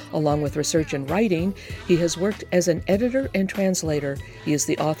 Along with research and writing, he has worked as an editor and translator. He is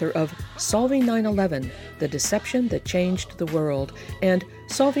the author of Solving 9/11, The Deception That Changed the World, and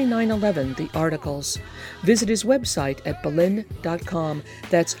Solving 9/11, The Articles. Visit his website at bollyn.com.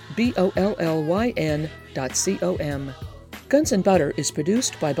 That's BOLLYN.com. Guns and Butter is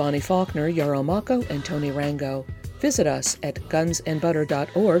produced by Bonnie Faulkner, Yarrow Mako, and Tony Rango. Visit us at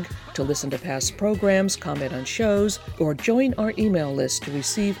gunsandbutter.org to listen to past programs, comment on shows, or join our email list to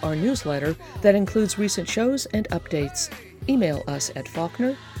receive our newsletter that includes recent shows and updates. Email us at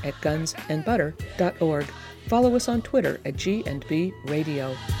faulkner@gunsandbutter.org. Follow us on Twitter at G&B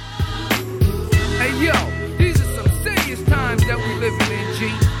Radio. Hey yo, these are some serious times that we living in, G.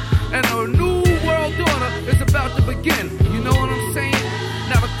 And a new world order is about to begin. You know what I'm saying?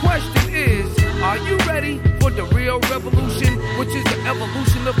 Now the question is, are you ready for the real revolution, which is the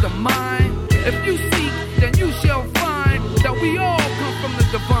evolution of the mind? If you seek, then you shall find that we all come from the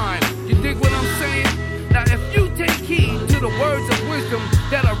divine. You dig what I'm saying? Now if you take heed to the words of wisdom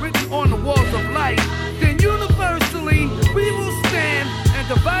that are written on the walls of life, then universally we will stand, and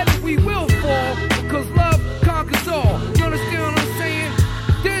divided we will fall, because love conquers all. You understand what I'm saying?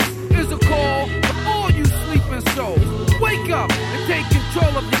 This is a call for all you sleeping souls. Wake up and take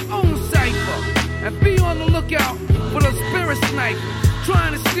control of your own cipher, and be on the lookout for the spirit snipers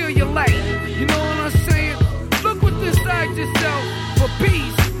trying to steal your light. You know what I'm saying? Look what's inside yourself for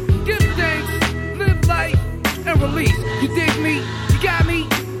peace. Give thanks, live life, and release. You dig me?